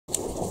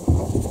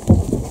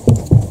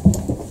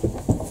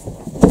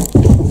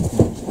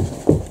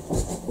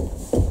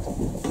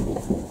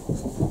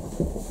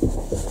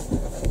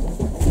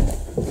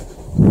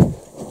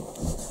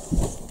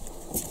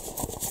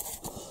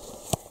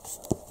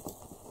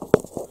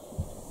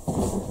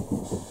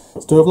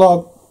do a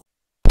vlog.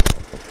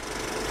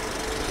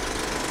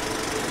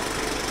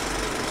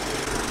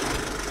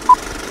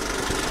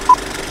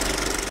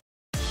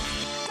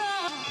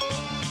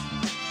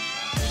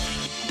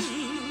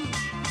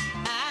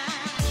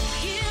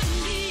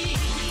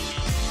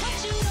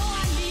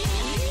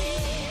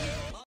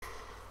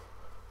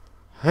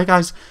 Hey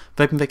guys,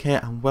 Vaping Vick here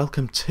and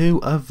welcome to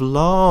a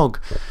vlog.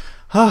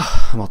 I'm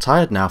all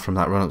tired now from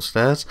that run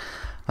upstairs.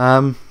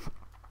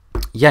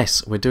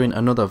 Yes, we're doing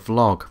another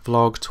vlog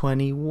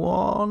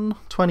 21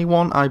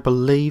 I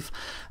believe.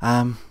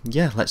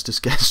 Yeah, let's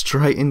just get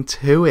straight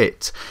into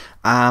it.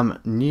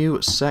 New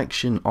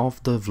section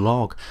of the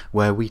vlog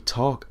where we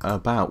talk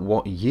about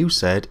what you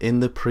said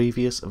in the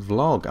previous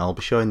vlog. I'll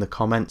be showing the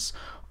comments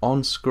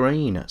on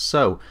screen.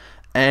 So,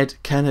 Ed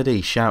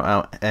Kennedy, shout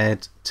out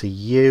Ed to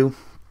you.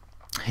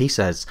 He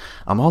says,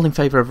 I'm all in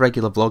favour of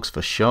regular vlogs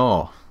for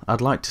sure. I'd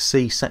like to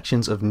see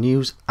sections of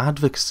news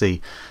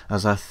advocacy,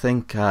 as I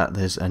think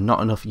there's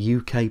not enough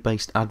UK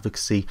based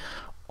advocacy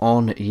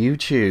on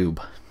YouTube.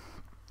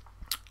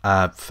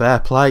 Fair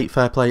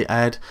play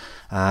Ed.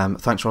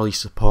 Thanks for all your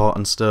support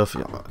and stuff.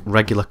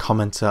 Regular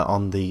commenter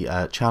on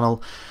the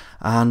channel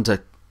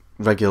and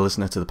regular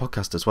listener to the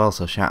podcast as well,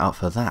 so shout out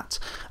for that.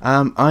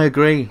 I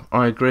agree.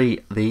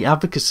 The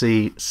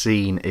advocacy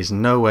scene is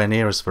nowhere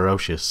near as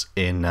ferocious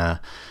in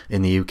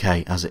the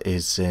UK as it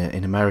is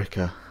in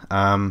America.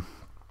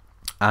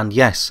 And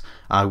yes,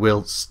 I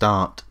will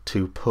start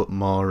to put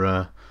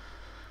more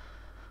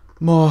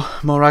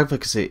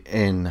advocacy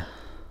in.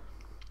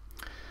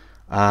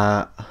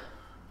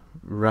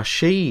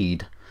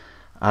 Rashid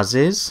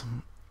Aziz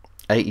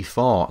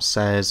 84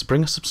 says,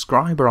 bring a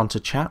subscriber on to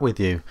chat with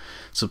you.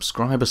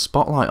 Subscriber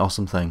spotlight or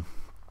something.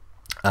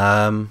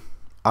 I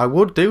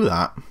would do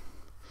that.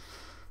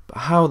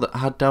 But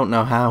I don't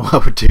know how I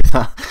would do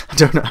that. I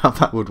don't know how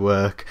that would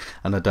work.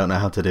 And I don't know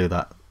how to do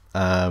that.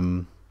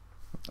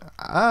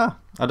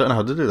 I don't know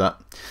how to do that.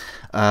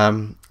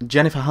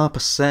 Jennifer Harper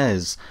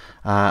says,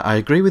 I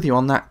agree with you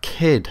on that,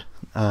 kid.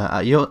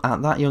 At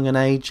that young an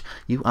age,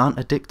 you aren't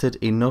addicted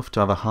enough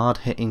to have a hard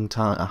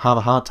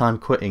time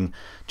quitting.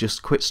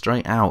 Just quit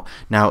straight out.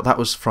 Now that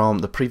was from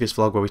the previous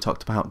vlog where we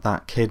talked about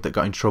that kid that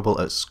got in trouble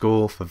at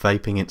school for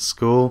vaping at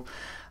school.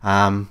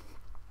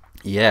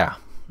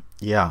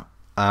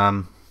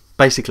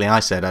 Basically I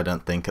said I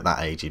don't think at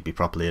that age he'd be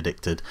properly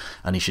addicted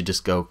and he should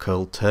just go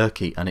cold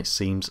turkey, and it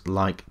seems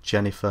like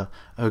Jennifer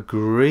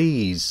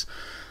agrees.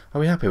 Are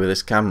we happy with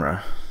this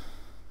camera?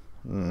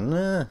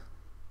 Nah.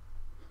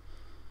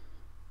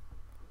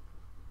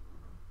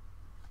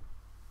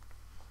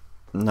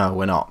 No,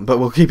 we're not, but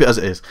we'll keep it as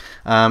it is.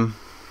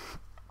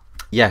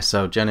 Yeah,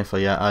 so Jennifer,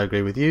 yeah, I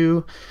agree with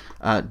you.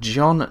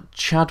 John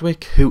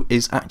Chadwick, who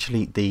is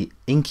actually the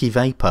Inky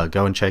Vapor,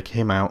 go and check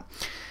him out.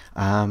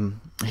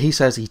 He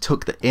says he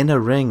took the inner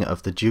ring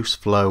of the juice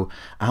flow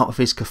out of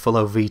his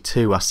Cafullo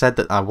V2. I said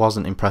that I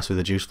wasn't impressed with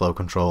the juice flow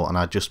control and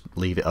I just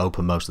leave it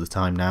open most of the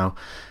time now.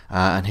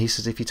 And he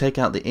says if you take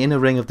out the inner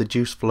ring of the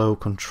juice flow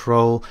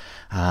control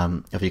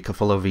of your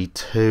Cafullo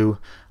V2,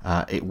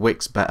 it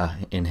wicks better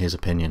in his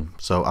opinion.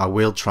 So I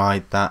will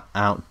try that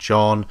out,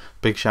 John.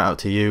 Big shout out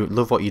to you.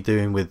 Love what you're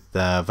doing with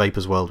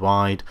Vapors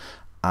Worldwide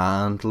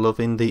and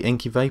loving the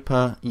Inky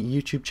Vapor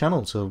YouTube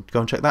channel. So go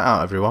and check that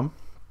out, everyone.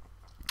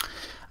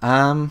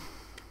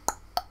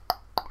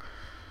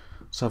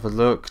 Let's have a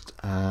look.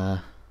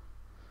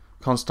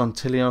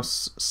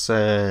 Konstantilios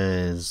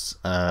says,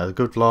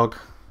 good vlog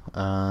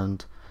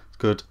and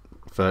good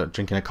for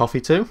drinking a coffee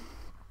too.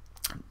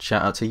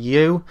 Shout out to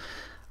you.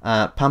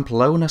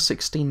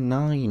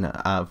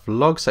 Pamplona69,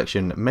 vlog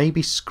section,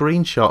 maybe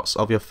screenshots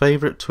of your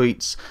favourite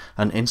tweets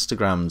and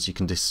Instagrams you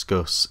can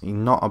discuss.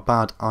 Not a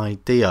bad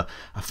idea.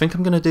 I think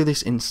I'm going to do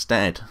this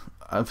instead.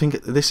 I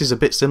think this is a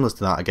bit similar to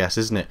that, I guess,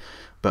 isn't it?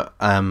 But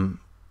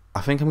I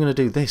think I'm going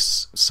to do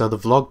this so the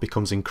vlog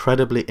becomes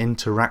incredibly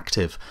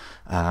interactive.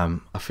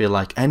 I feel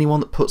like anyone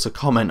that puts a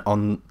comment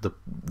on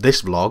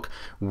this vlog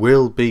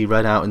will be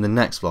read out in the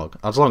next vlog,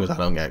 as long as I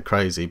don't get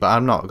crazy, but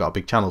I've not got a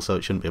big channel so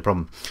it shouldn't be a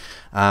problem.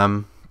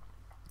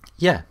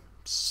 Yeah,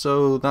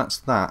 so that's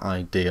that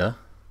idea.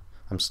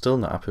 I'm still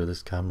not happy with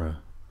this camera.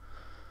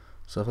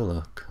 Let's have a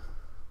look.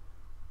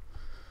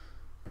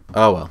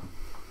 Oh well.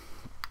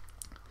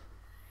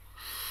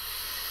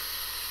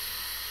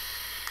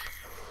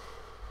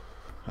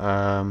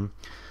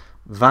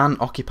 Van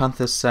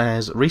Occupanther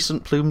says,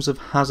 recent Plumes of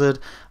Hazard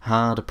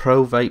had a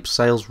Pro Vape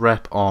sales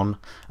rep on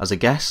as a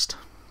guest.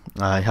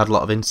 He had a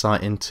lot of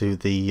insight into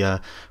the new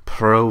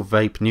Pro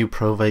Vape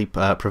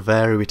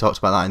Provari. We talked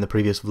about that in the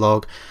previous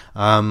vlog.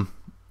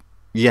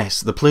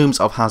 Yes, the Plumes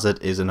of Hazard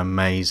is an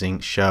amazing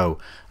show,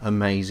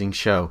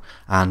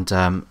 and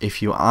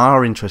if you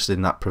are interested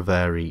in that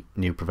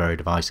new Provari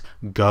device,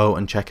 go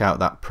and check out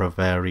that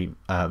Provari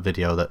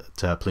video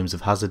that Plumes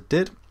of Hazard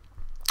did.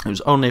 It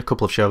was only a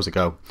couple of shows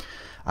ago,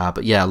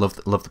 but yeah, I love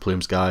the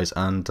Plumes guys,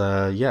 and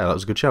yeah, that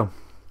was a good show.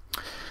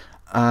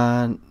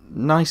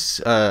 Nice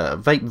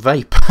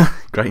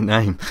Vape, great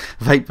name.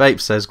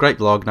 Vape says, great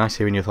vlog, nice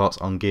hearing your thoughts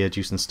on gear,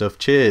 juice and stuff.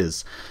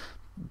 Cheers.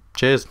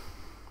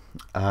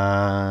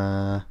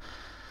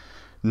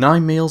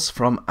 9 Meals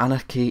from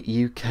Anarchy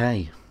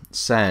UK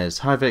says,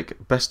 "Hi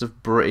Vic, best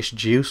of British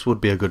juice would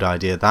be a good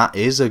idea." That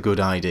is a good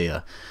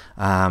idea.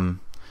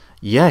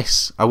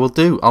 Yes, I will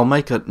do. I'll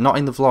make a, not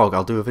in the vlog,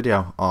 I'll do a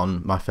video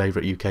on my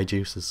favourite UK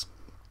juices.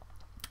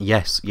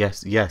 Yes,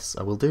 yes, yes,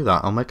 I will do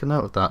that. I'll make a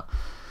note of that.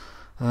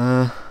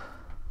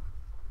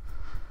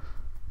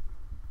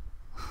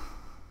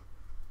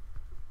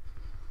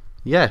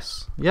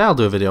 Yes, yeah, I'll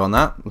do a video on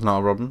that. It's not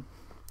a problem.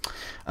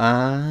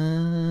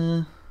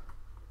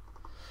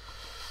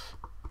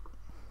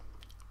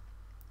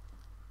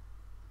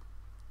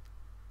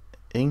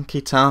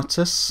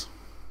 Inkitatus.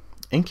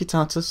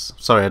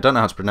 Sorry, I don't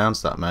know how to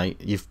pronounce that, mate.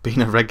 You've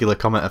been a regular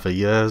commenter for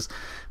years,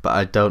 but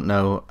I don't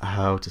know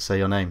how to say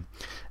your name.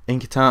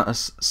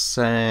 Inkitatus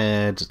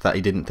said that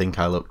he didn't think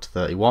I looked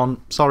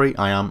 31. Sorry,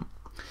 I am.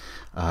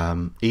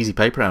 Easy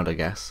paper round, I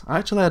guess. I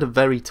actually had a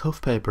very tough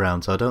paper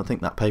round, so I don't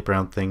think that paper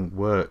round thing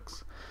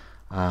works.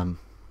 I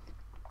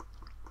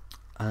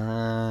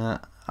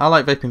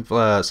like vaping.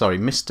 Sorry,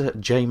 Mr.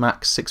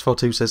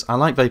 JMax642 says, "I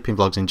like vaping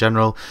vlogs in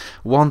general.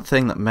 One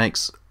thing that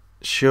makes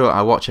sure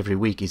I watch every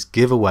week is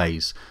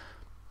giveaways."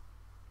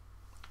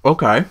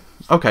 Okay,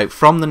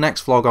 from the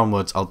next vlog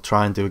onwards I'll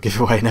try and do a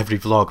giveaway in every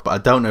vlog, but I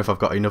don't know if I've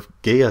got enough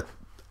gear.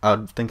 I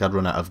think I'd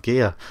run out of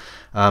gear,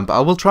 but I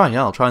will try.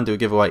 Yeah, I'll try and do a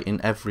giveaway in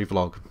every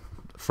vlog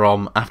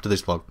from after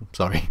this vlog,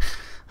 sorry.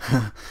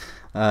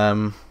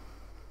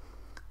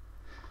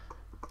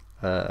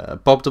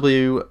 Bob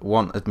W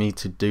wanted me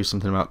to do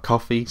something about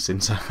coffee,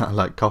 since I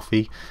like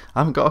coffee. I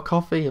haven't got a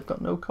coffee, I've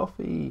got no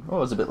coffee. Oh,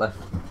 there's a bit left.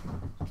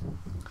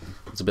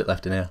 There's a bit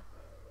left in here.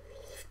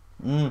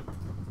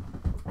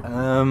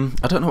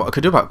 I don't know what I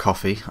could do about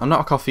coffee. I'm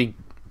not a coffee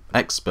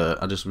expert,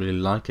 I just really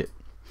like it.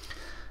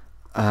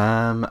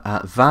 Van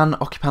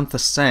Occupantha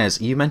says,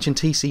 "You mentioned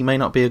TC may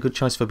not be a good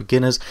choice for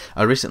beginners.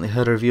 I recently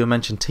heard a reviewer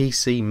mention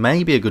TC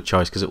may be a good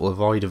choice because it will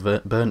avoid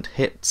burnt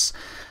hits."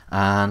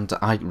 And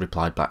I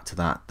replied back to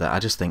that I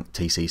just think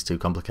TC is too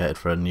complicated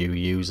for a new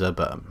user,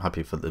 but I'm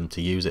happy for them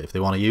to use it if they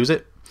want to use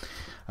it.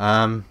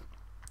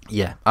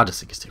 Yeah, I just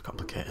think it's too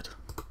complicated.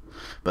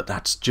 But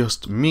that's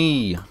just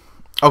me.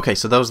 Okay,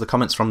 so those are the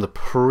comments from the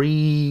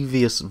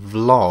previous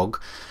vlog.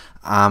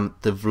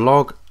 The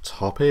vlog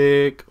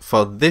topic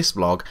for this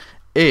vlog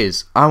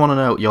is, I want to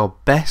know your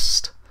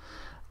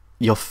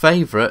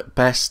favourite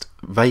best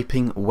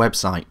vaping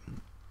website.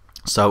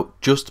 So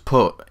just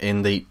put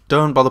in the,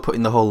 don't bother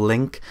putting the whole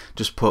link,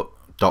 just put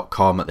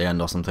 .com at the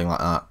end or something like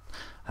that.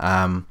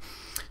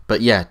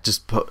 But yeah,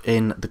 just put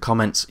in the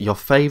comments your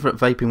favourite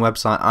vaping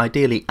website,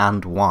 ideally,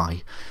 and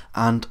why.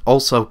 And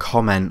also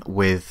comment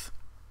with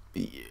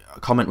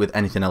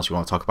anything else you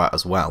want to talk about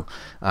as well.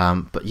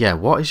 But yeah,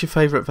 what is your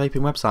favourite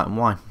vaping website and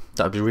why?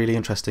 That would be really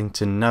interesting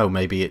to know.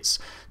 Maybe it's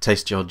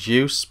Taste Your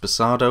Juice,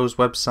 Basado's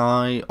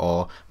website,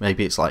 or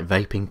maybe it's like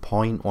Vaping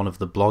Point, one of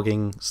the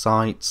blogging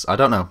sites. I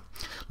don't know.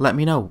 Let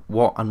me know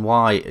what and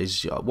why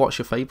what's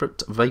your favourite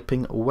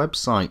vaping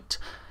website.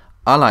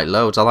 I like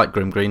loads. I like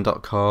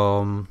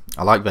grimgreen.com.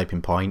 I like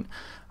Vaping Point.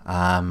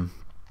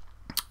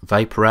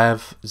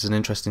 VapeRev is an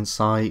interesting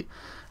site.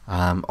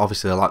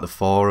 Obviously I like the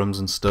forums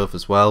and stuff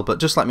as well, but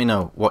just let me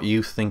know what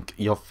you think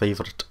your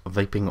favourite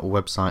vaping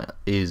website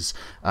is.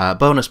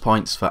 Bonus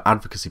points for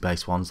advocacy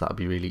based ones, that would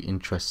be really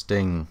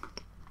interesting.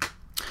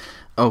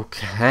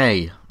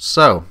 Okay,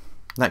 so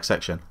next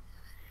section.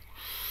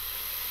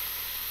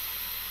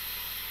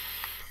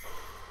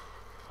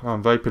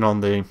 I'm vaping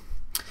on the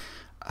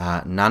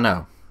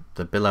Nano,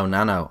 the Billow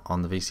Nano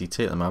on the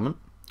VCT at the moment.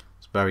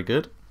 It's very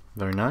good,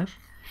 very nice.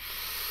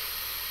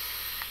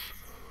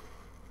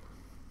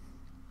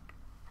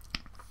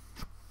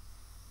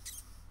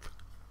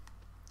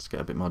 Get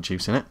a bit more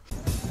juice in it.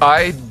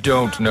 I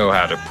don't know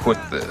how to put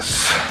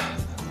this,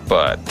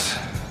 but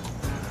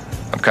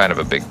I'm kind of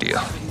a big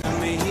deal.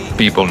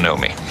 People know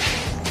me.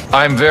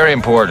 I'm very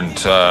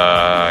important.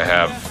 I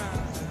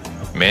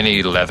have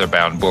many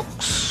leather-bound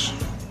books,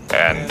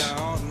 and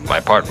my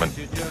apartment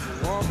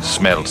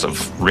smells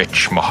of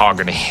rich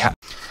mahogany.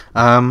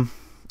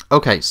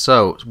 Okay,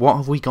 so what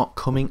have we got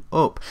coming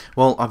up?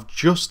 Well, I've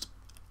just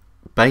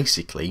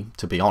basically,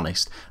 to be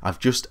honest, I've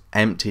just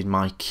emptied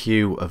my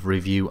queue of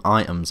review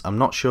items. I'm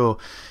not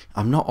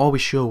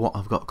always sure what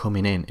I've got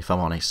coming in, if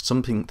I'm honest.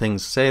 Some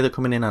things say they're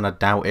coming in and I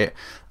doubt it,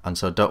 and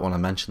so I don't want to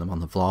mention them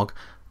on the vlog.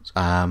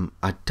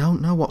 I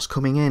don't know what's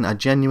coming in. I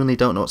genuinely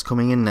don't know what's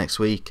coming in next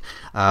week.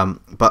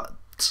 But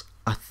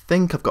I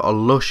think I've got a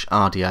Lush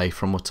RDA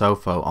from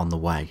Watofo on the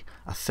way.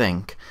 I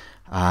think.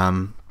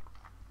 I've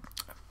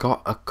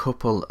got a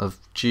couple of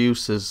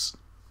juices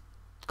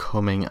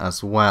coming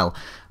as well,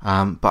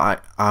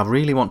 but I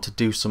really want to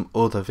do some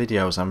other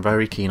videos. I'm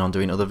very keen on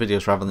doing other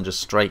videos rather than just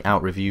straight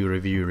out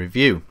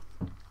review,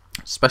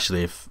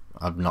 especially if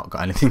I've not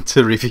got anything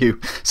to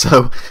review.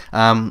 So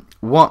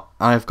what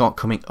I've got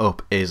coming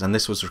up is, and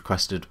this was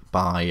requested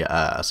by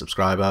a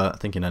subscriber, I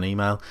think in an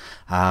email,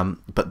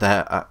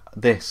 but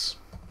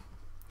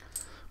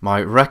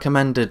my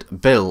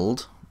recommended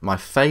build, my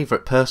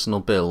favourite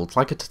personal build,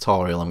 like a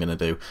tutorial I'm going to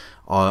do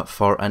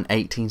for an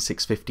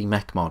 18650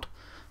 mech mod.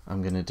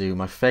 I'm going to do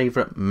my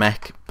favourite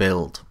mech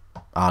build,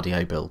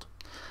 RDA build.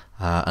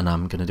 And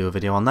I'm going to do a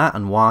video on that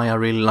and why I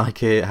really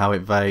like it, how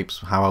it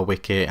vapes, how I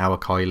wick it, how I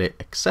coil it,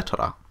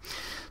 etc.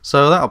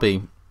 So that'll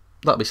be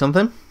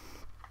something.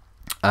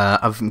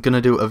 I'm going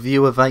to do a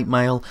viewer vape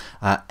mail.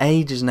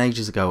 Ages and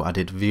ages ago I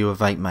did viewer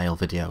vape mail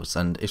videos,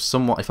 and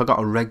if I got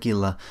a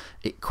regular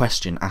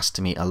question asked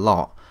to me a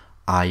lot,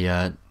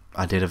 I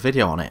did a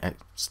video on it.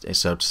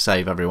 So to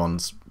save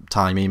everyone's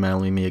time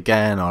emailing me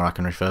again, or I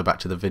can refer back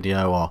to the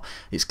video, or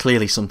it's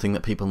clearly something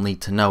that people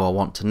need to know or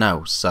want to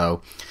know.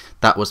 So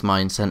that was my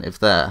incentive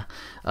there.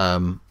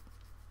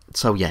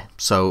 So yeah,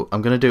 so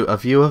I'm going to do a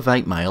viewer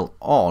vape mail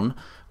on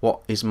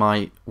what is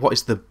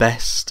the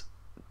best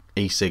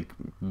e-cig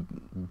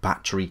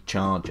battery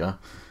charger.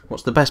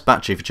 What's the best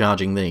battery for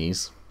charging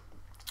these?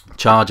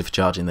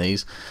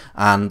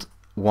 And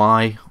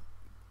why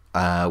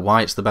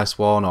it's the best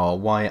one, or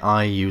why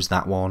I use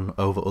that one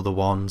over other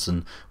ones,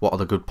 and what are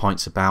the good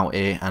points about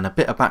it, and a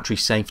bit of battery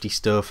safety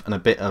stuff, and a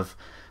bit of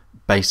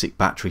basic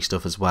battery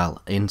stuff as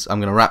well. I'm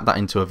going to wrap that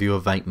into a viewer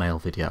vape mail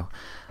video.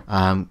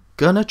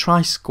 Gonna try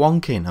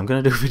squonking. I'm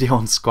gonna do a video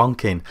on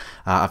squonking.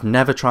 I've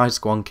never tried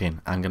squonking.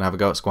 I'm gonna have a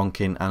go at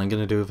squonking, and I'm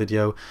gonna do a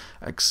video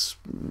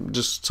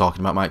just talking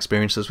about my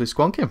experiences with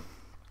squonking.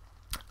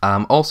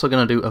 I'm also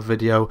gonna do a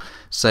video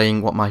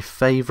saying what my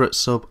favourite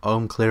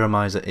sub-ohm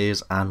clearomizer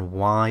is and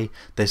why.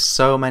 There's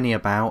so many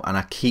about, and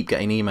I keep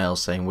getting emails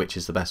saying which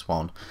is the best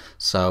one.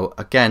 So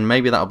again,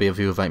 maybe that'll be a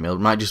viewer vape mail. It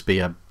might just be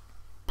a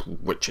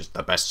which is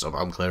the best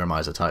sub-ohm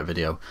clearomizer type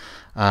video.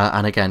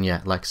 And again,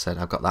 yeah, like I said,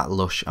 I've got that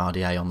Lush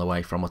RDA on the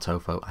way from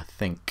Otofo, I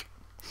think.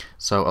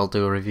 So I'll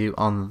do a review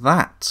on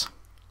that.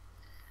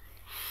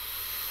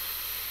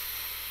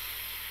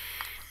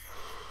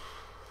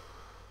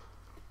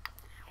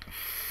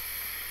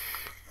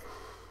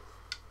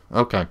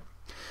 Okay.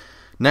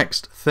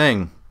 Next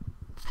thing.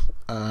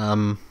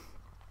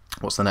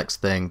 What's the next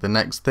thing? The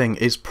next thing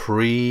is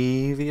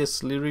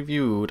previously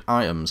reviewed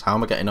items. How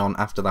am I getting on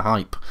after the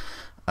hype?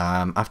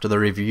 After the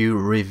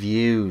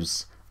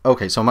reviews.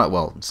 Okay,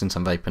 so since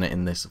I'm vaping it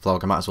in this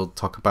vlog, I might as well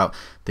talk about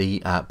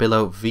the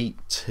Billow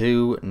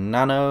V2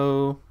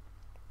 Nano.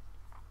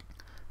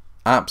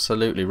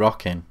 Absolutely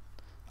rocking.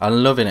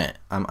 I'm loving it.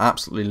 I'm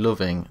absolutely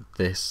loving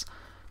this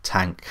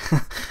tank.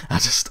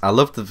 I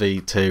love the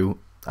V2,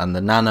 and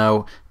the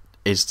Nano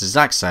is the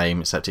exact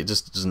same, except it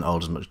just doesn't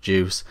hold as much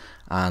juice,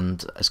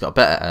 and it's got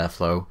better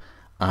airflow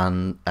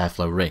and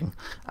airflow ring,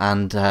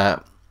 and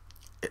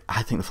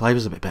I think the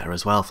flavour's a bit better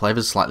as well.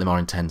 Flavour's slightly more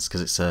intense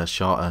because it's a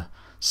shorter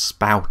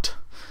spout.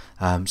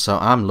 So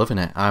I'm loving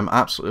it. I'm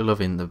absolutely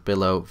loving the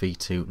Billow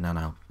V2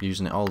 Nano.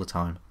 Using it all the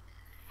time.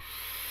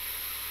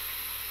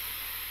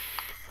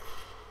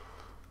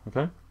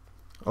 Okay.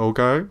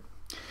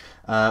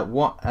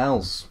 What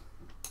else?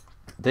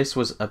 This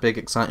was a big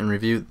exciting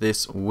review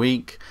this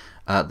week.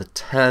 The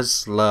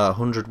Tesla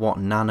 100 watt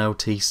Nano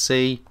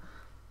TC.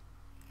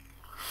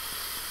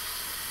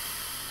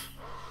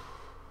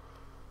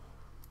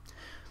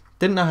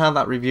 Didn't know how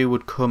that review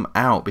would come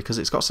out because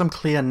it's got some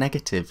clear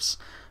negatives,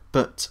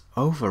 but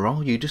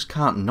overall you just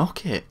can't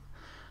knock it.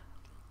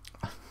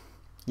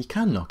 You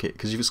can knock it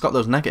because you've got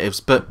those negatives,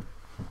 but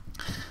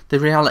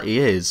the reality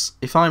is,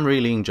 if I'm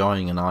really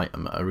enjoying an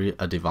item,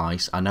 a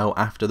device, I know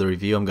after the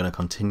review I'm going to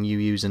continue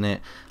using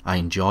it, I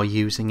enjoy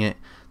using it,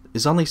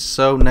 there's only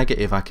so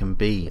negative I can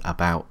be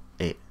about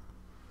it.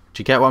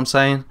 Do you get what I'm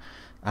saying?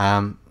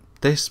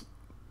 This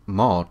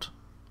mod,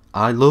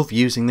 I love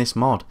using this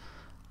mod,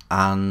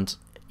 and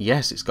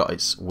yes, it's got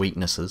its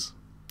weaknesses,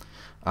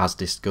 as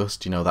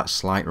discussed, you know, that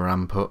slight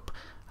ramp up,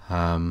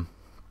 not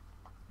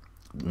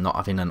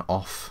having an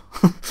off,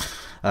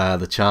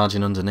 the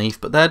charging underneath,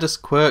 but they're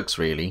just quirks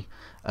really,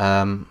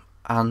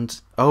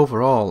 and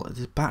overall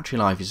the battery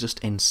life is just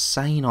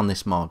insane on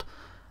this mod.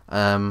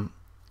 The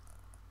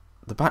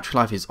battery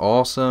life is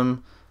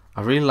awesome.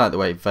 I really like the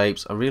way it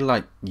vapes, I really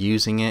like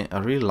using it, I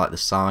really like the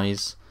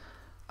size,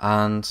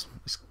 and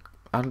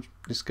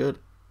it's good.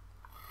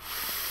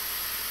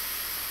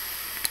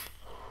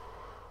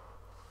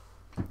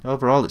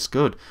 Overall, it's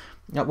good.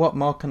 Now, what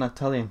more can I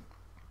tell you?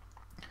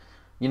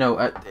 You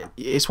know,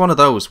 it's one of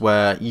those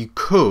where you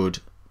could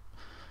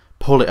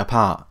pull it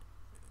apart.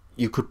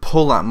 You could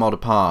pull that mod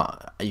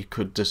apart. You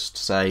could just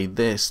say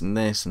this and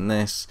this and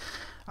this.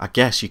 I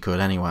guess you could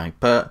anyway.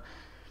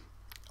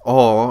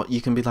 Or you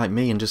can be like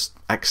me and just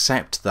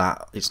accept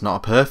that it's not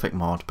a perfect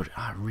mod, but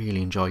I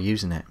really enjoy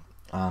using it.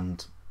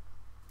 And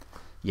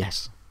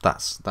yes,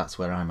 that's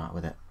where I'm at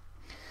with it.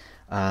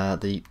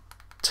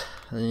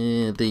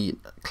 The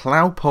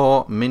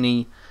Cloudpaw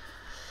Mini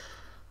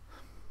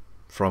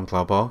from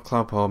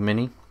Cloudpaw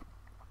Mini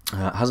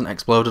hasn't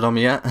exploded on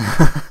me yet.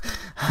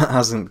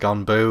 Hasn't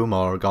gone boom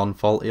or gone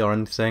faulty or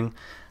anything.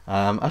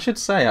 I should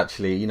say,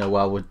 actually, you know,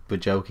 while we're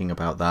joking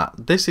about that,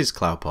 this is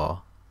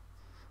Cloudpaw,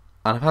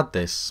 and I've had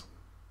this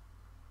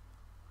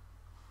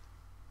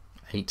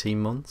 18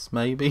 months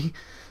maybe,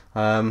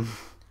 and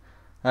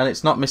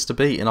it's not missed a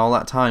beat in all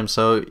that time.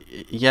 So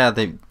yeah,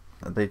 they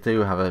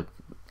do have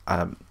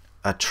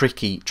a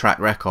tricky track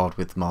record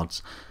with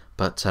mods,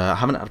 But I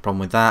haven't had a problem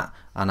with that,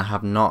 and I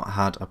have not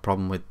had a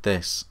problem with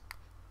this.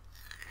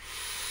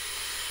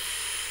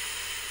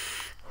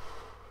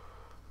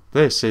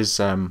 This is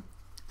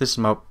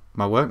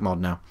my work mod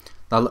now,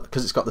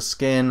 because it's got the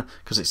skin,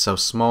 because it's so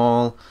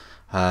small.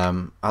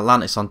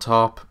 Atlantis on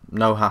top,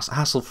 no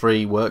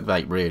hassle-free work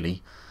vape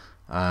really,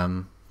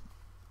 and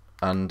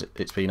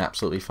it's been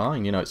absolutely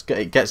fine. You know,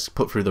 it gets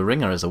put through the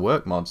ringer as a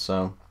work mod,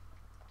 so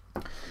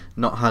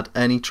not had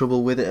any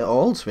trouble with it at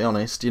all, to be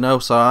honest. You know,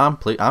 so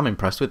I'm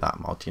impressed with that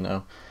mod. You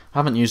know, I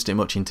haven't used it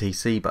much in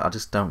TC, but I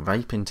just don't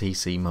vape in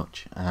TC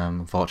much,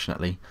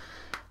 unfortunately.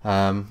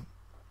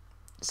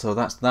 So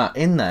that's that.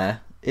 In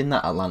that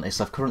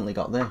Atlantis, I've currently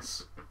got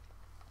this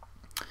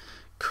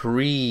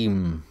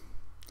cream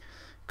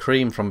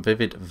from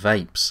Vivid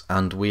Vapes,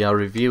 and we are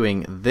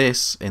reviewing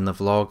this in the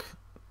vlog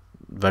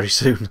very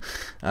soon.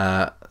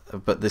 But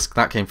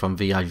that came from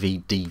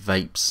VIVD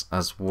Vapes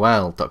as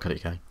well.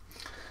 .co.uk.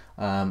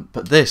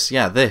 But this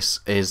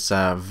is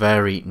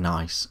very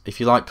nice. If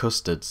you like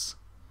custards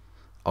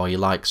or you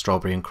like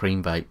strawberry and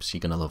cream vapes,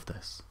 you're gonna love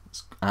this.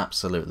 It's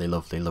absolutely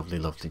lovely, lovely,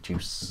 lovely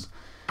juice.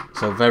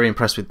 So very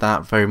impressed with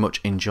that, very much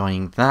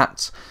enjoying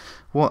that.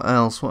 What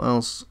else?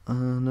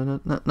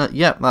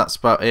 Yeah, that's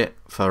about it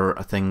for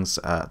things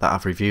that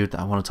I've reviewed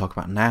that I want to talk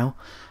about now.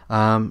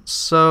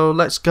 So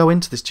let's go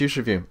into this juice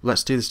review.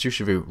 Let's do this juice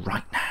review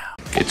right now.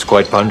 It's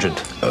quite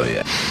pungent. Oh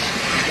yeah.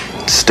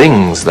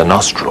 Stings the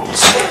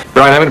nostrils.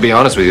 Brian, I'm going to be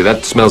honest with you,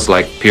 that smells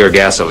like pure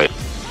gasoline.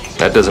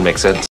 That doesn't make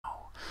sense.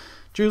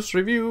 Juice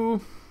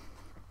review.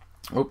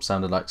 Oops,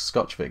 sounded like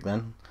Scotch Vick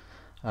then.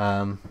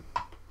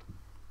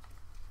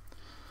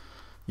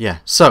 Yeah,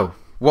 so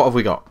what have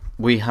we got?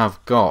 We have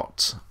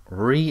got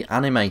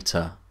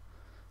re-animator.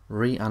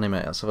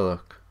 Re-animator, let's have a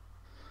look.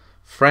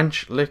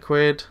 French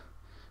liquid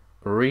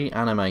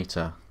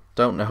re-animator.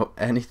 Don't know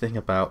anything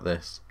about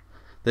this.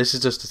 This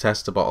is just a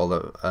tester bottle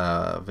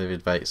that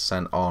Vivid Vapes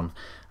sent on.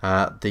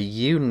 The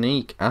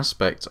unique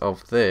aspect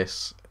of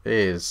this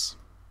is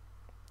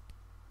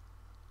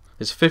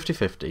it's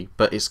 50-50,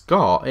 but it's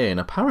got in,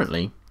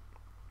 apparently,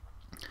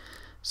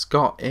 it's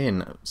got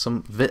in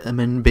some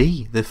vitamin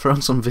B. They've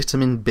thrown some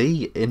vitamin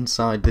B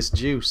inside this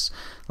juice.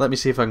 Let me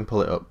see if I can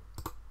pull it up.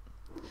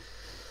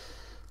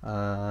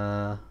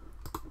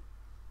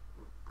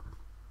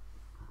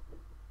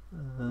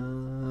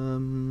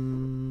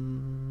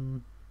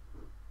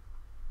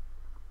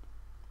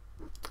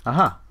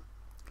 Aha.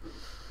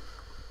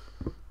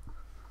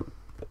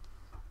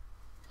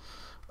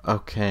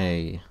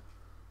 Okay.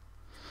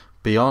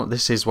 Beyond,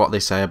 this is what they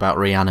say about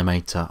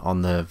re-animator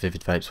on the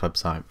Vivid Vapes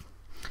website.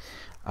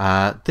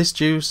 This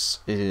juice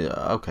is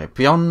okay.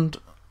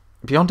 Beyond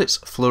its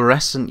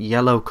fluorescent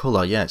yellow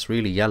colour, yeah, it's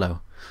really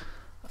yellow.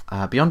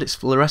 Beyond its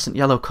fluorescent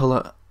yellow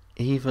colour,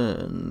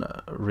 even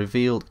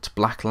revealed to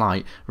black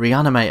light,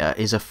 re-animator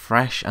is a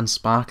fresh and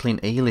sparkling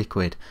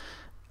e-liquid,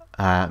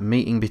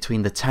 meeting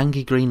between the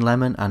tangy green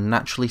lemon and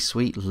naturally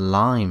sweet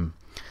lime,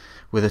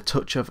 with a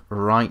touch of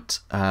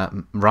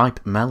ripe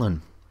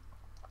melon.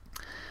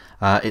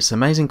 Its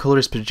amazing colour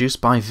is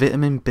produced by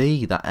vitamin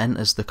B that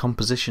enters the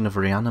composition of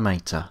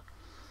re-animator.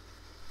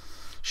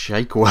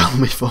 Shake well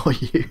before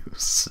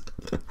use.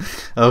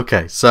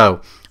 Okay,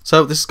 so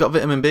this has got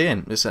vitamin B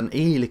in. It's an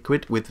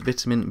e-liquid with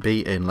vitamin B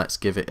in. Let's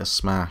give it a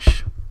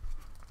smash.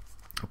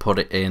 Put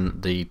it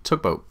in the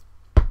tugboat.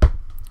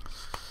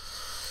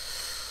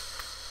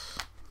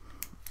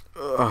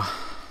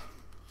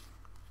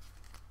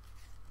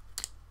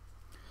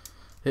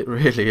 It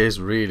really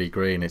is really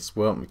green. It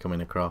won't be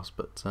coming across,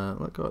 but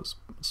look, let's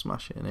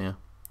smash it in here.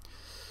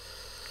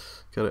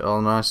 Got it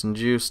all nice and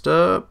juiced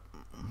up.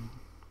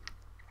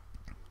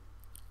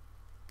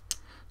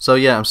 So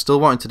yeah, I'm still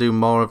wanting to do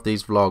more of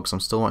these vlogs. I'm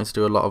still wanting to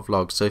do a lot of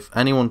vlogs. So if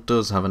anyone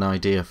does have an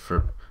idea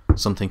for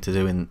something to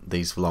do in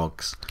these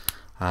vlogs,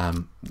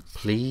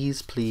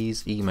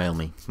 please email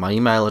me. My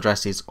email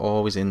address is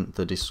always in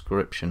the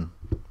description.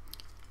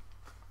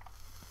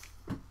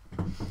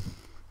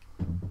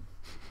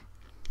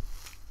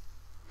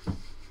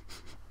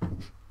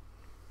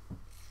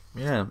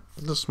 Yeah,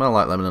 it does smell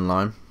like lemon and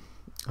lime.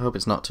 I hope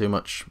it's not too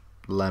much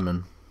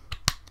lemon.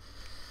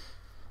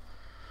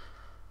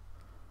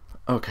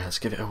 Okay, let's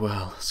give it a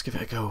whirl. Let's give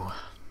it a go.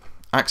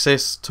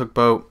 Axis,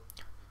 tugboat,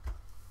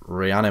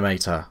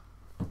 re-animator.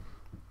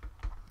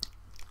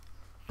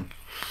 I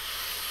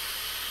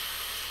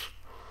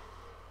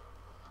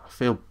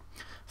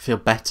feel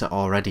better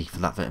already for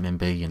that vitamin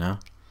B, you know.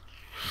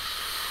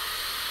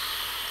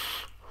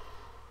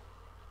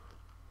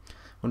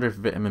 Wonder if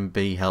vitamin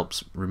B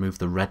helps remove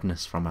the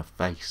redness from her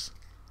face.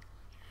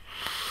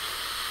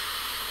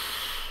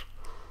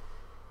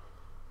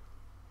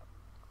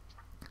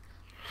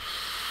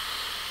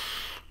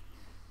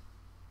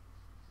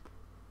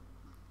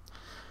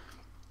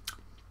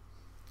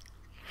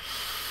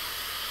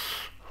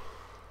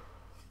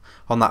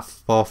 On that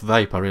fourth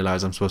vape, I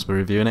realise I'm supposed to be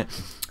reviewing it.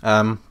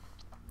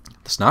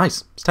 That's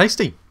nice. It's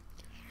tasty.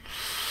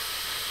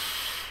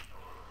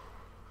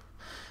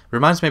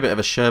 Reminds me a bit of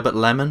a sherbet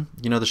lemon.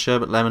 You know the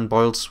sherbet lemon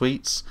boiled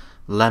sweets?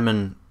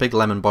 Big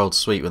lemon boiled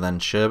sweet with then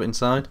sherbet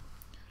inside.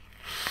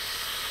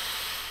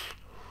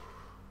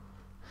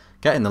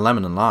 getting the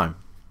lemon and lime.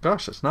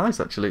 Gosh, that's nice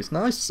actually. It's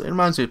nice. It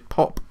reminds me of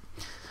pop.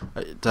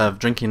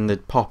 Drinking the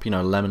pop, you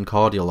know, lemon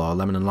cordial or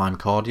lemon and lime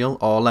cordial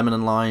or lemon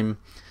and lime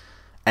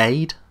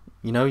aid.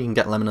 You know, you can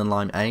get lemon and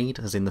lime aid,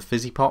 as in the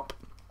fizzy pop.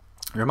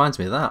 It reminds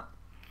me of that.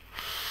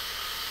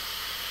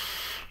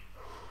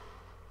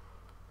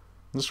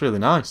 It's really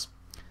nice.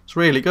 It's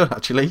really good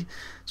actually.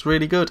 It's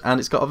really good, and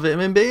it's got a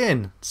vitamin B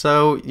in,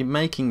 so you're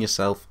making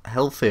yourself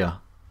healthier,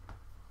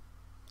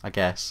 I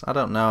guess. I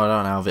don't know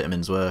how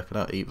vitamins work. I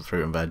don't eat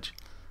fruit and veg.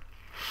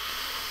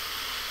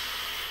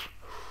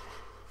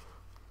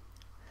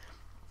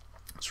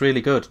 It's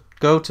really good.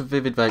 Go to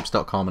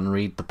vividvapes.com and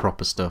read the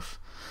proper stuff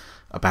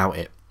about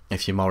it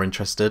if you're more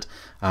interested.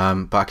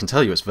 But I can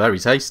tell you it's very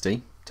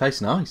tasty.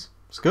 Tastes nice.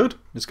 It's good.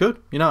 It's good.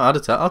 You know,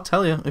 I'll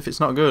tell you if it's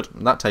not good.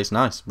 That tastes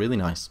nice. Really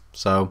nice.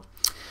 So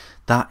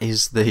that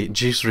is the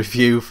juice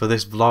review for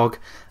this vlog.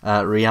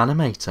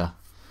 Re-animator.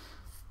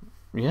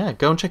 Yeah,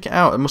 go and check it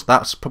out.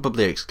 That's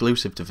probably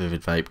exclusive to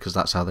Vivid Vape because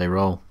that's how they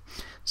roll.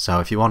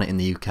 So if you want it in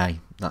the UK,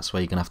 that's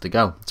where you're going to have to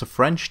go. It's a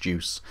French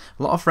juice.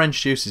 A lot of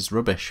French juice is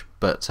rubbish,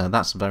 but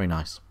that's very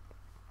nice.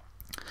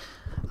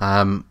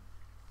 I'm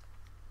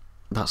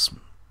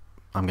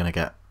going to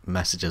get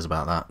messages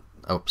about that.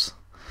 Oops.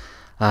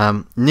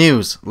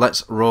 News.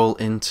 Let's roll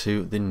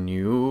into the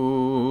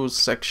news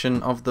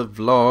section of the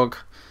vlog.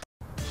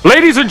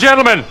 Ladies and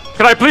gentlemen,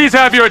 can I please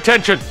have your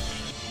attention?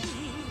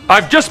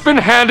 I've just been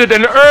handed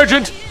an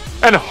urgent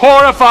and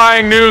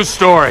horrifying news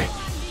story.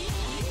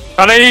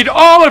 And I need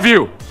all of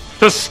you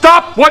to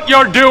stop what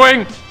you're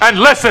doing and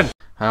listen.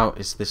 How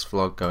is this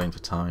vlog going for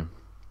time?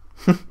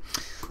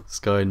 It's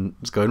going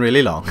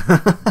really long.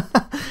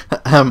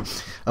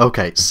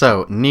 Okay,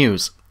 so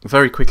news.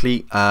 Very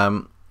quickly,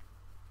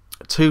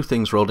 two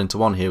things rolled into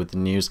one here with the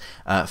news.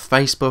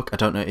 Facebook, I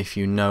don't know if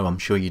you know, I'm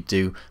sure you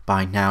do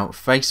by now.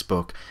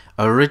 Facebook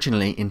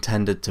originally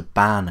intended to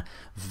ban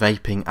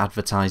vaping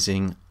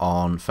advertising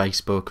on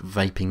Facebook,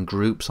 vaping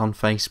groups on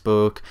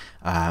Facebook,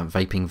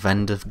 vaping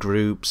vendor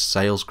groups,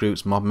 sales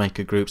groups, mob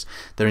maker groups.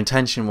 Their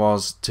intention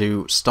was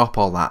to stop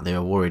all that. They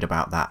were worried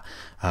about that.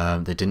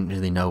 They didn't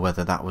really know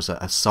whether that was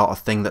a sort of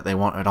thing that they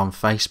wanted on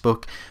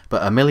Facebook,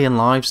 but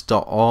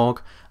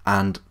amillionlives.org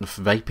and the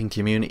vaping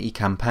community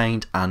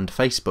campaigned, and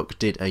Facebook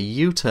did a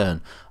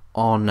U-turn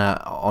on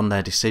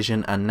their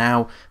decision, and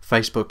now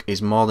Facebook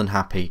is more than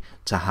happy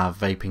to have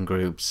vaping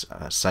groups,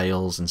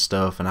 sales and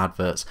stuff and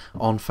adverts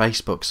on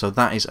Facebook. So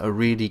that is a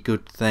really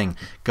good thing.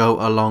 Go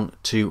along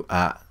to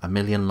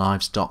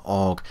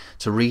amillionlives.org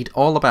to read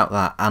all about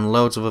that and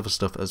loads of other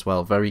stuff as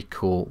well. Very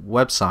cool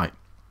website,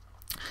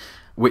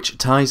 which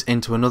ties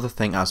into another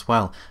thing as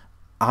well.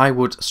 I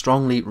would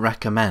strongly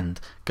recommend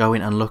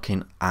going and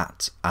looking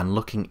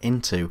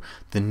into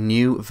the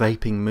new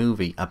vaping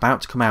movie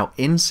about to come out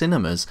in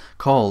cinemas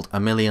called A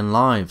Million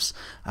Lives.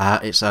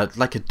 It's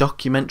like a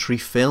documentary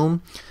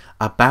film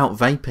about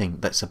vaping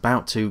that's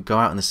about to go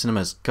out in the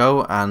cinemas.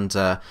 Go and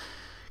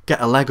get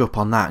a leg up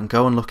on that and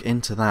go and look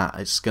into that.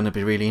 It's going to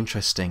be really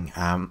interesting.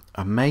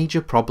 A major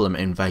problem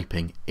in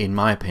vaping, in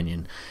my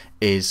opinion,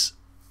 is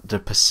the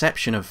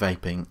perception of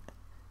vaping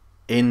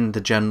in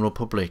the general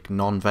public,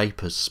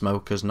 non-vapers,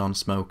 smokers,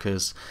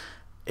 non-smokers,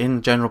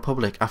 in general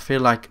public. I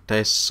feel like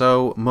there's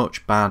so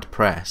much bad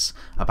press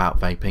about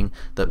vaping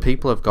that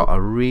people have got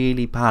a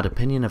really bad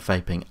opinion of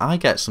vaping. I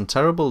get some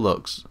terrible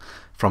looks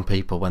from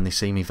people when they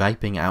see me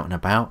vaping out and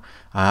about,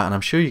 and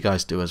I'm sure you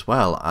guys do as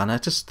well, and I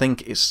just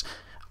think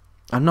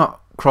I'm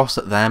not cross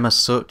at them as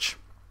such.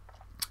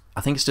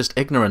 I think it's just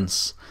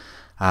ignorance.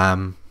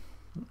 I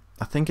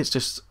think it's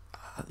just,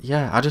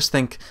 yeah, I just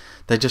think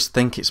they just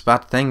think it's a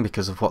bad thing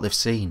because of what they've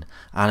seen,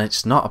 and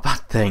it's not a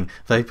bad thing.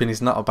 Vaping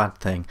is not a bad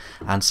thing.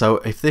 And so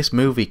if this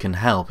movie can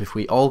help, if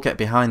we all get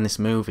behind this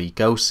movie,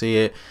 go see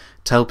it,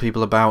 tell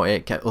people about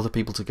it, get other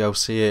people to go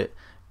see it,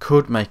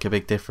 could make a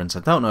big difference.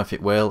 I don't know if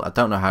it will, I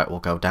don't know how it will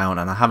go down,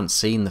 and I haven't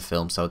seen the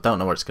film, so I don't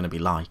know what it's going to be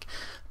like,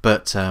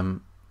 but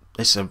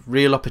it's a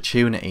real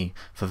opportunity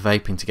for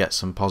vaping to get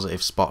some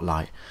positive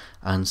spotlight.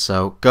 And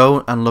so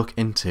go and look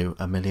into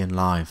A Million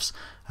Lives,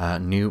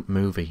 new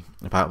movie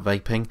about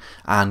vaping,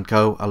 and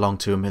go along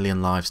to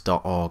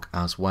amillionlives.org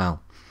as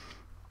well.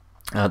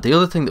 The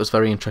other thing that was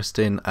very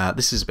interesting,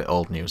 this is a bit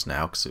old news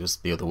now because it was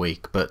the other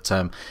week, but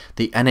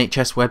the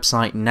NHS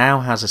website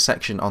now has a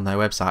section on their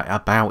website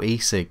about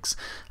e-cigs,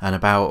 and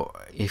about,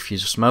 if you're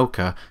a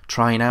smoker,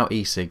 trying out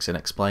e-cigs and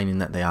explaining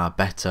that they are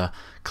better,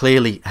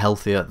 clearly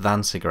healthier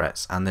than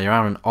cigarettes, and they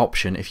are an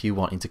option if you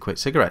wanting to quit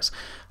cigarettes.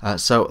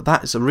 So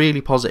that is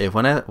really positive.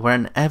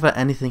 Whenever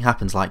anything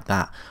happens like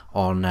that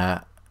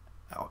on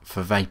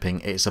for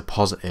vaping, it's a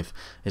positive.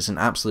 It's an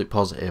absolute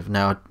positive.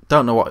 Now, I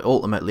don't know what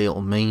ultimately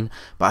it'll mean,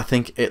 but I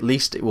think at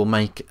least it will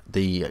make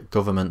the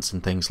governments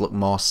and things look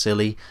more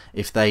silly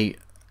if they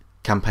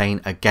campaign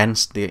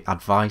against the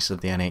advice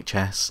of the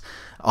NHS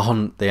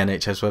on the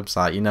NHS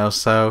website, you know.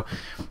 So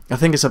I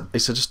think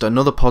it's just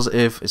another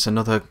positive. It's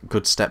another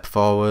good step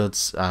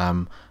forwards.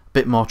 A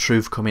bit more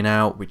truth coming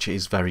out, which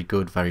is very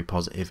good, very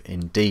positive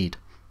indeed.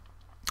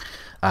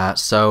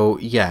 So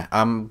yeah,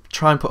 I'm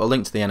trying to put a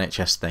link to the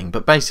NHS thing,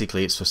 but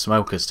basically it's for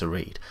smokers to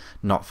read,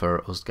 not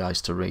for us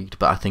guys to read.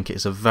 But I think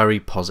it's a very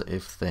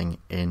positive thing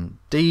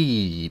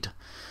indeed.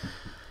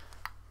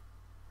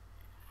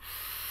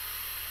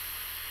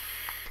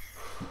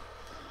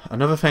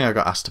 Another thing I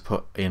got asked to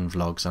put in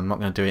vlogs, I'm not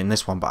going to do it in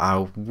this one, but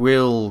I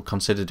will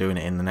consider doing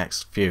it in the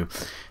next few,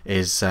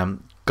 is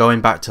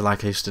going back to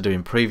like I used to do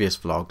in previous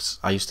vlogs.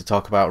 I used to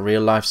talk about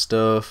real life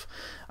stuff,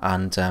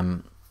 and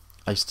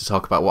I used to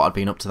talk about what I'd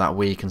been up to that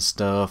week and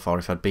stuff, or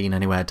if I'd been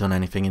anywhere, done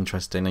anything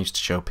interesting. I used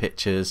to show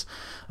pictures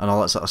and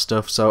all that sort of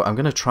stuff. So I'm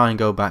going to try and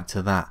go back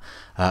to that.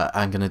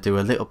 I'm going to do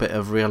a little bit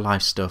of real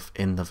life stuff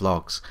in the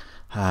vlogs.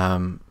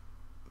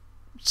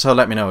 So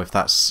let me know if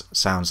that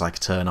sounds like a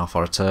turn off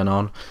or a turn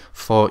on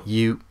for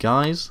you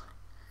guys.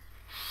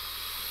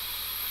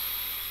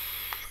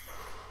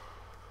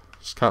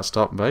 Just can't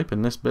stop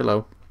vaping this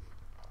Billow.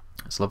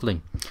 It's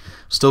lovely.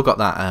 Still got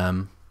that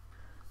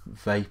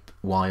Vape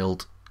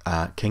Wild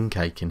king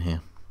cake in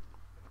here.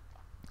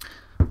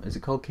 Is it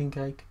called king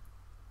cake?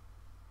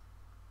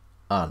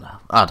 Oh no,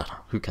 I don't know.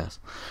 Who cares?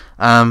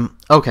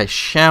 Okay,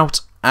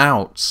 shout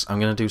outs. I'm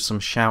gonna do some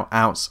shout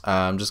outs.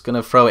 I'm just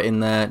gonna throw it in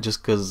there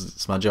just because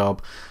it's my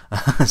job.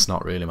 It's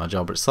not really my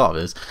job, but it sort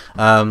of is.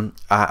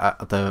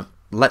 The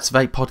Let's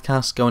Vape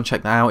podcast, go and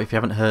check that out if you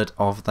haven't heard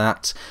of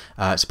that.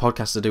 It's a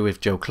podcast to do with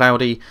Joe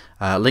Cloudy.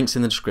 Links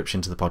in the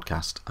description to the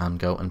podcast, and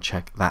go and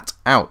check that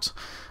out.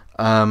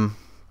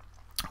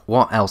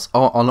 What else?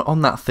 Oh,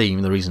 on that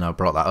theme, the reason I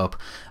brought that up,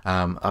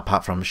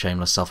 apart from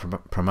shameless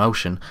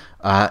self-promotion,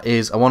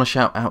 is I want to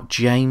shout out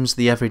James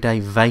the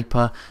Everyday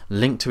Vapor.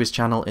 Link to his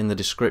channel in the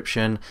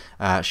description.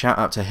 Shout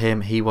out to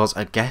him. He was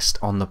a guest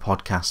on the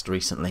podcast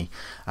recently,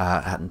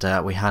 and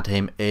we had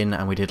him in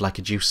and we did like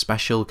a juice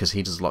special because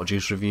he does a lot of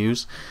juice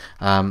reviews.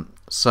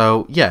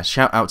 So yeah,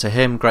 shout out to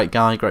him. Great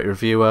guy, great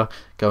reviewer.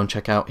 Go and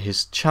check out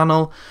his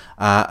channel.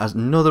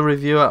 Another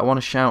reviewer I want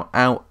to shout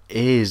out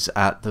is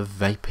the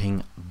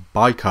Vaping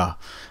Biker,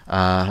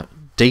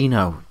 Dean,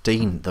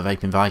 the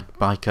Vaping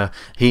Biker.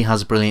 He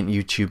has a brilliant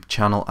YouTube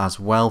channel as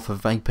well for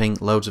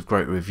vaping, loads of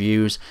great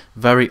reviews,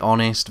 very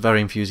honest,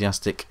 very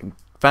enthusiastic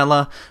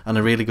fella, and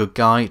a really good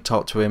guy.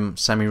 Talk to him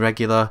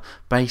semi-regular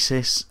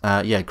basis.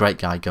 Yeah, great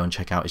guy. Go and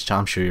check out his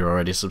channel. I'm sure you're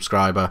already a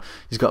subscriber.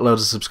 He's got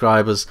loads of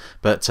subscribers,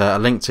 but a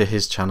link to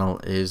his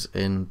channel is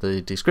in the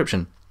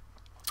description.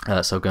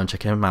 So go and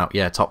check him out.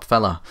 Yeah, top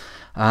fella.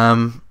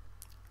 And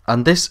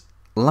this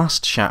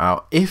last shout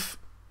out, if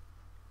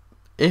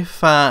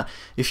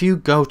you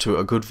go to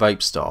a good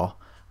vape store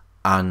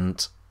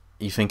and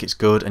you think it's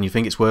good and you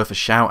think it's worth a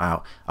shout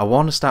out, I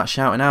want to start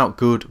shouting out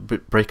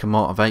good brick and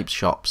mortar vape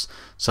shops.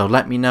 So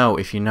let me know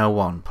if you know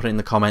one. Put it in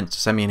the comments,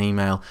 send me an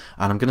email,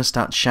 and I'm going to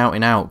start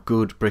shouting out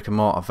good brick and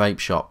mortar vape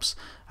shops.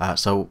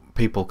 So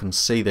people can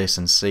see this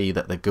and see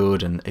that they're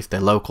good, and if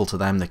they're local to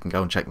them, they can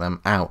go and check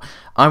them out.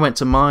 I went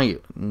to my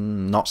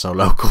not so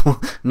local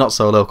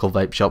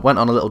vape shop. Went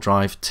on a little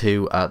drive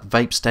to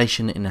Vape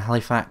Station in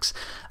Halifax,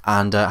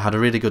 and had a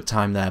really good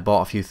time there.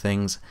 Bought a few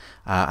things,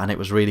 and it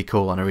was really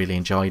cool, and I really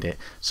enjoyed it.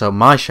 So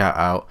my shout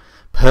out,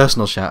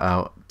 personal shout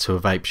out to a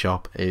vape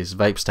shop, is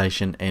Vape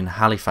Station in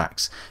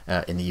Halifax,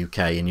 in the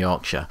UK, in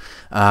Yorkshire.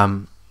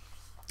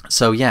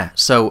 So yeah,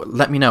 so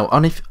let me know,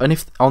 and if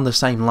on the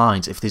same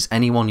lines, if there's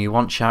anyone you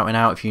want shouting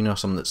out, if you know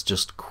someone that's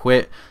just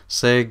quit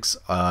cigs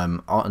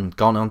and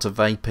gone on to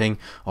vaping,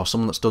 or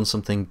someone that's done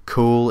something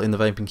cool in the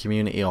vaping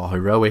community, or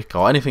heroic,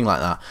 or anything like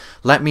that,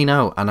 let me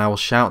know and I will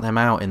shout them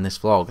out in this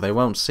vlog. They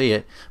won't see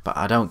it, but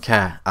I don't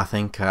care. I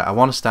think I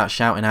want to start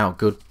shouting out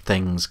good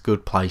things,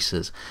 good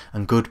places,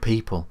 and good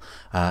people,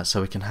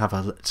 so we can have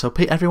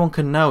everyone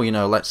can know, you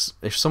know,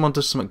 if someone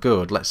does something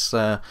good, let's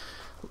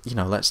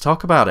let's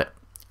talk about it.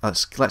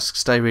 Let's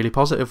stay really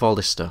positive with all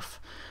this stuff.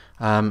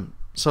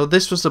 So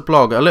this was the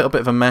blog, a little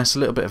bit of a mess, a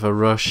little bit of a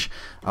rush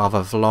of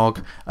a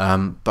vlog,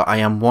 but I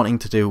am wanting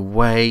to do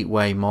way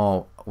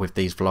more with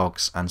these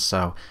vlogs, and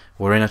so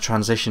we're in a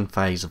transition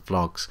phase of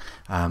vlogs,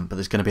 but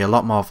there's going to be a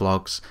lot more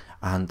vlogs,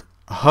 and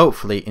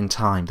hopefully in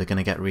time they're going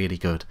to get really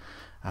good.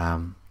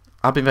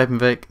 I've been Vaping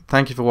Vic.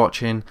 Thank you for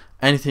watching.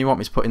 Anything you want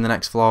me to put in the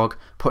next vlog,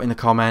 put in the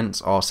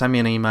comments, or send me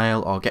an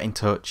email, or get in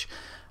touch.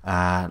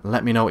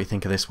 Let me know what you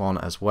think of this one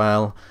as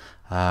well.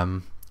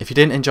 If you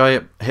didn't enjoy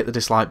it, hit the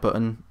dislike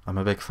button. I'm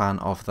a big fan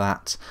of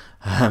that.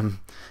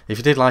 If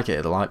you did like it,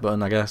 hit the like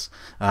button, I guess.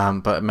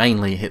 But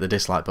mainly hit the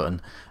dislike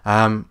button.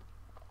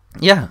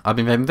 Yeah, I've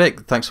been Vaping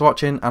Vic. Thanks for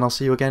watching, and I'll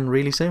see you again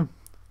really soon.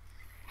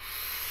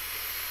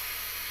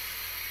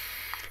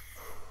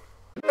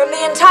 From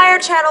the entire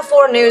Channel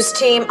 4 News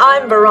team,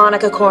 I'm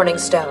Veronica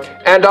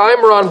Corningstone. And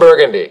I'm Ron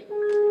Burgundy.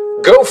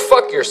 Go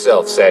fuck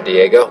yourself, San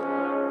Diego.